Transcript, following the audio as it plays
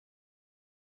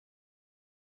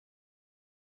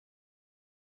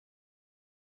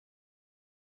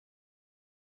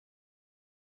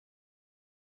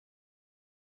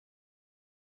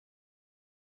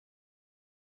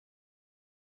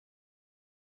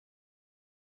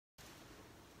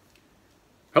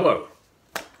Hello,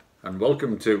 and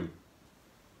welcome to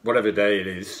whatever day it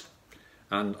is,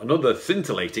 and another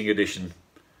scintillating edition,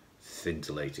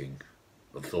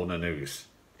 of ThornerNews.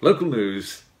 Local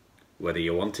news, whether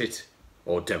you want it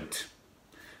or don't.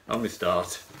 And we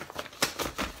start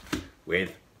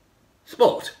with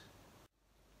sport.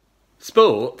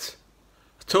 Sport?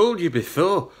 I told you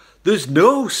before, there's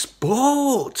no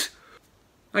sport!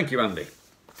 Thank you, Andy.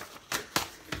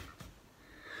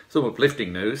 Some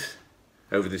uplifting news.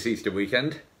 Over this Easter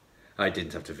weekend, I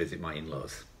didn't have to visit my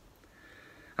in-laws.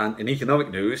 And in economic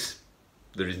news,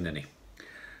 there isn't any.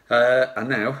 And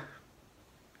now,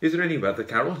 is there any weather,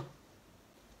 Carol?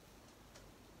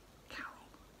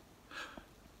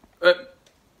 The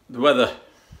weather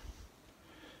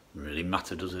doesn't really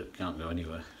matter, does it? Can't go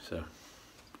anywhere. So,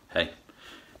 hey,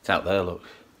 it's out there, look.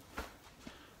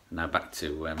 Now back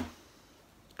to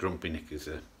Grumpy Knickers.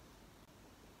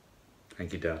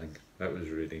 Thank you, darling. That was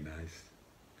really nice.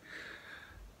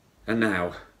 And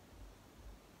now,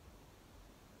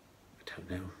 I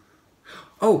don't know.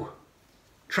 Oh,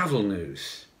 travel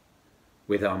news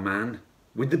with our man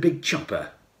with the big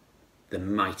chopper, the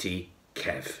mighty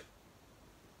Kev.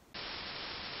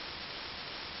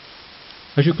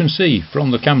 As you can see from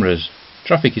the cameras,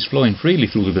 traffic is flowing freely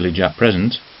through the village at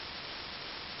present.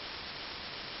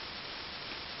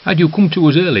 Had you come to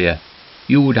us earlier,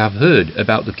 you would have heard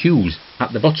about the queues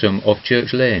at the bottom of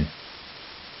Church Lane.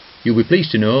 You'll be pleased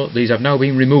to know these have now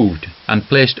been removed and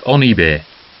placed on eBay.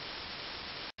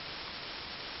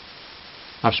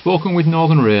 I've spoken with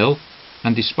Northern Rail,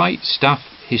 and despite staff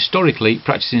historically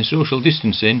practising social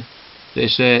distancing, they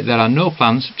say there are no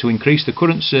plans to increase the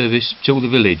current service to the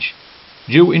village,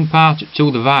 due in part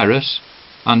to the virus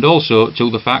and also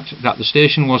to the fact that the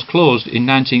station was closed in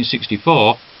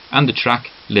 1964 and the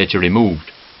track later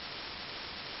removed.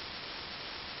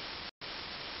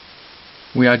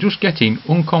 We are just getting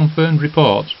unconfirmed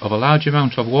reports of a large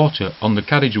amount of water on the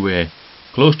carriageway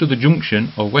close to the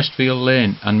junction of Westfield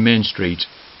Lane and Main Street.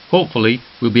 Hopefully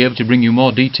we'll be able to bring you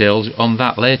more details on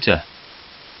that later.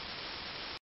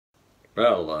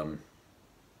 Well,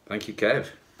 thank you, Kev.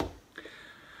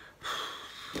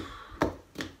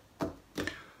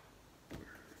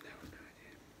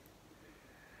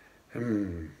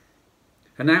 And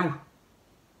now,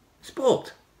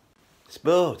 sport.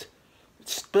 Sport,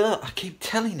 I keep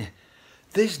telling you,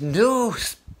 there's no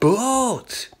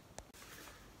sport.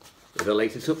 With the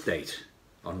latest update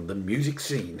on the music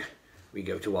scene, we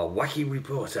go to our wacky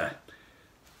reporter,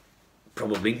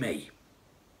 probably me.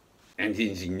 And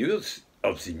in the news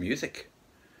of the music,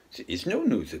 there is no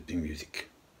news of the music.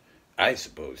 I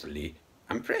supposedly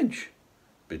am French,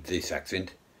 but this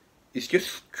accent is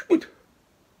just stupid.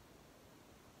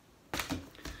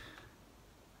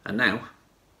 And now,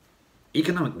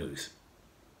 economic news.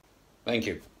 Thank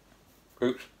you.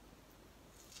 Oops.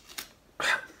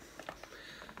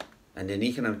 And in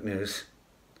economic news,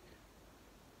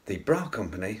 the bra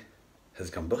company has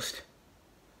gone bust,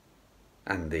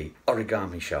 and the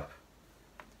origami shop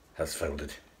has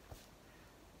folded.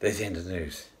 There's the end of the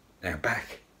news. Now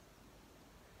back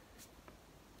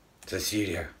to the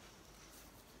studio.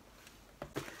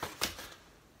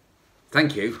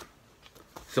 Thank you,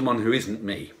 someone who isn't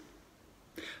me.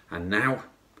 And now,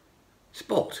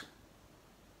 sport.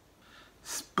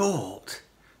 Sport,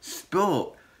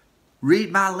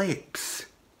 read my lips.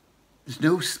 There's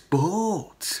no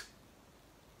sport.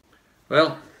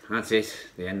 Well, that's it.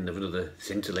 The end of another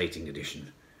scintillating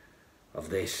edition of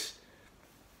this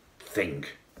thing.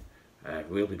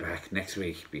 We'll be back next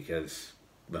week because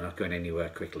we're not going anywhere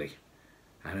quickly.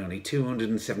 And only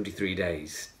 273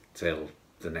 days till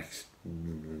the next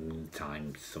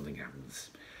time something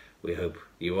happens. We hope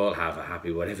you all have a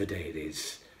happy whatever day it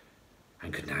is.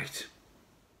 And good night.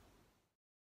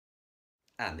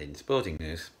 And in sporting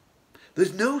news,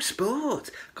 there's no sport.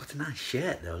 Got a nice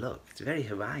shirt though, look. It's very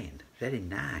Hawaiian, very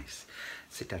nice.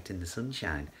 Sit out in the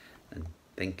sunshine and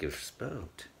think of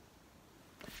sport.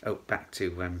 Oh, back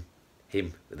to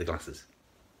him with the glasses.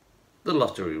 The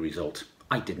lottery result.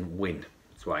 I didn't win.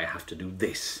 That's why I have to do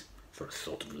this for a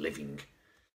sort of living.